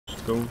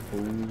Let's go.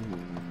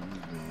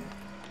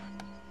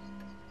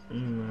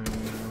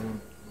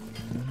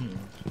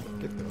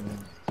 Get them.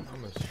 I'm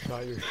gonna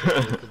shot your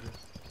shit.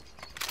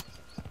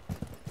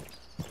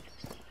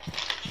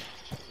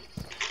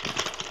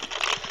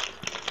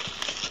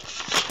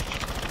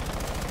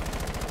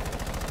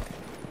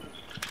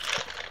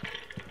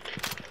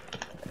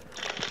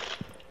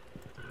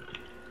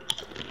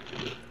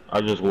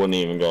 I just wouldn't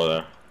even go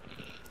there.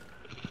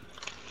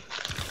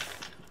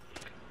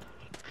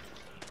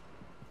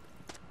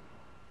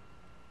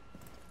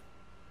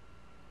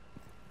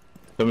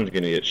 Someone's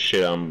gonna get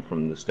shit on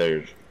from the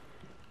stairs.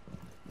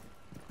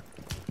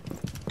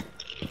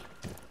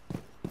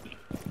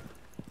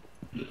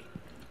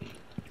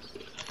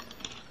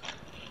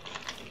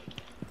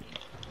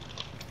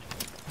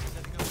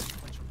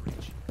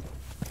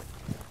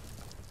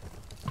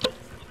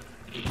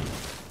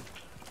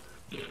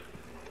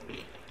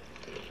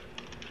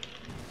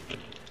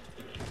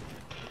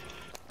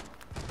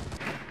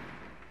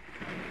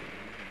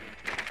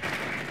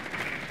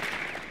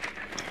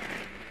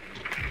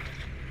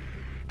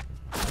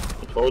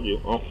 Told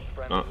you. Oh,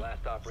 friendly,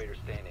 last operator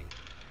standing.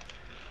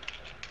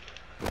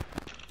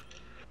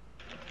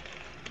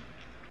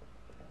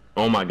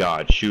 Oh my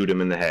God! Shoot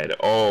him in the head.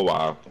 Oh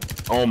wow.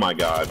 Oh my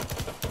God.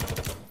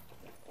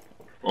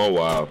 Oh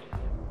wow.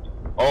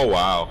 Oh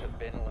wow.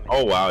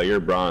 Oh wow.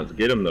 You're bronze.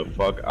 Get him the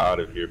fuck out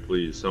of here,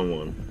 please,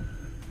 someone.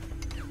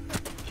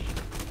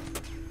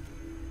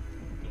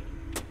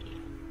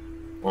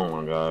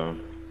 Oh my God.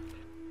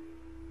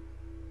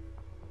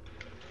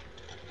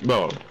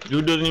 Bro,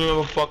 dude doesn't even have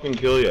a fucking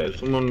kill yet.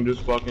 Someone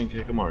just fucking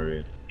kick him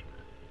already.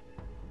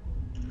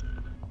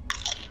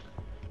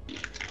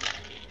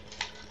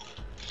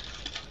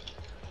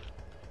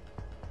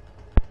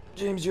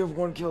 James, you have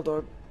 1 kill,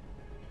 dog.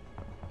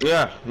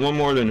 Yeah, one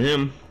more than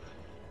him.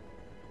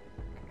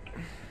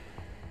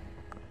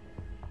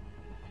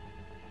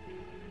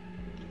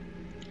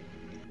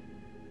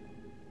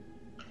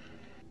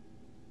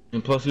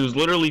 And plus, he was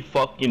literally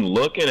fucking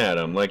looking at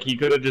him. Like, he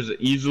could have just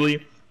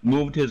easily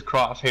moved his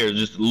crosshairs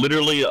just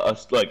literally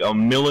like a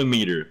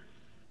millimeter,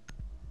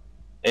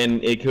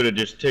 and it could have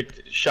just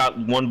shot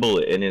one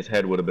bullet and his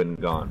head would have been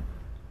gone.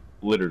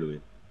 Literally,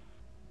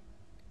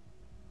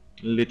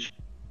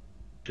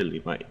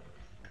 mate.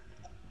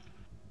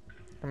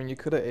 I mean, you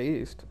could have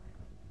aced.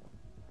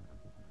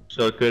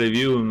 So could have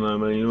you,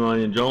 you on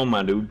your Joe,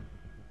 my dude.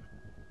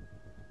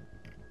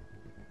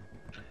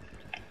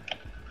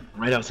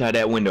 Right outside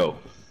that window.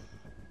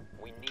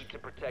 We need to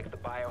protect the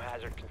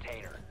biohazard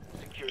container.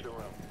 Secure the room.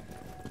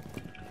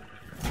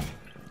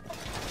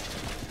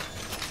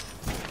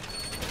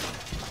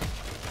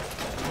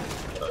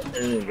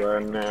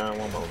 Right now, I'm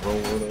a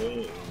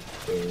rolling.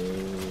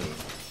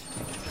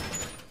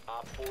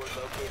 Op 4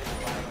 located the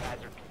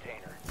biohazard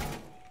container.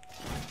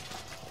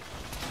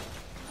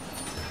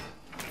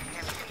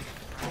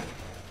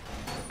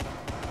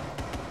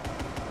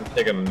 Let's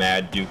take a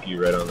mad dookie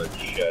right on the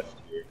chest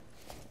here.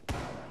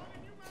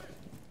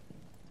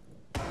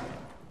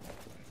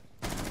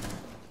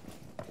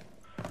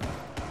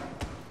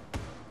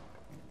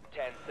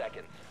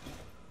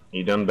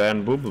 He done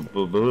bamboozled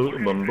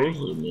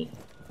me.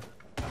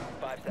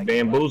 5 seconds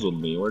Bamboozled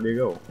me. Where'd he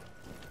go?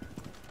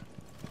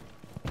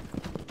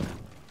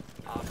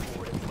 Op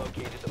 4 has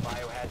located the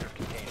biohazard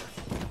container.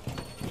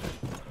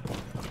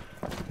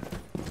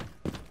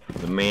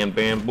 The man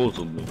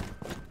bamboozled me.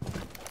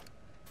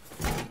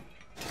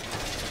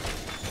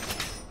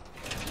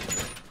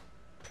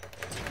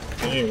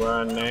 Hey,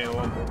 right now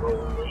I'm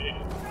rolling.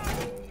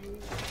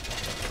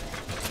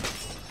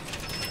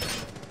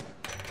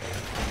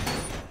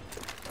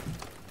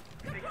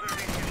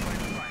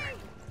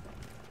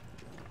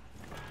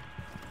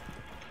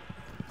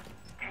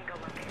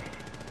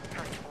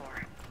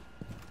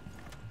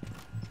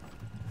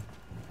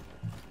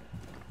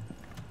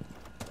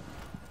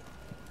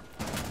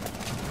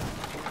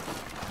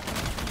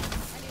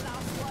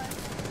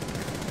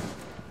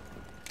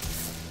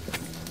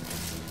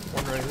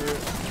 One right here.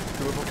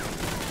 2 of them.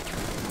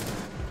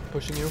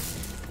 Pushing you.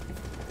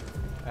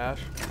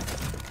 Ash.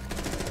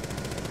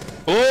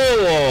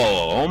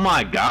 Oh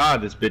my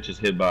God, this bitch is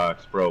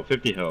hitbox, bro.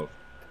 50 health.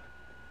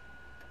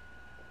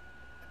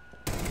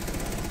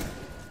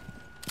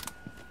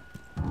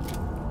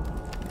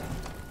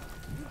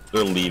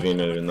 They're leaving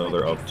it and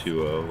they're up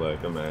 2-0,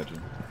 like, imagine.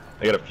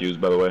 I got a fuse,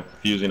 by the way.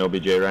 Fusing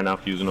OBJ right now.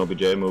 Fusing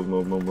OBJ. Move,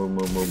 move, move, move,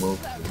 move, move, move.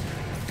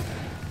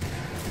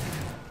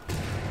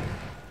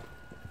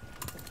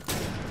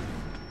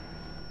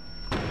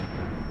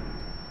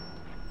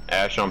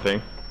 Ash on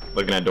ping.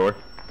 Looking at door.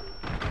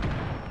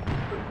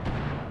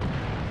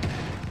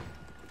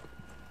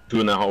 2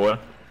 in that hallway.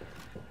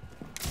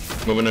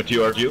 Moving up to you,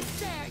 RQ.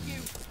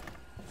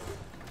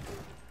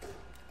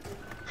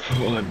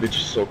 Oh, that bitch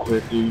is so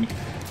quick, dude.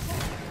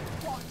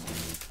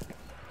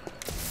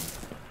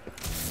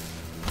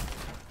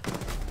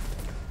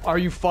 Are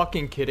you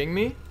fucking kidding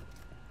me?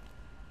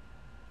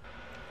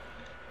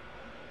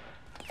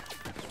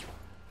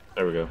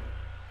 There we go.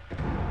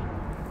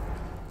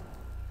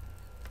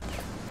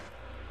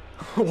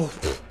 Oh.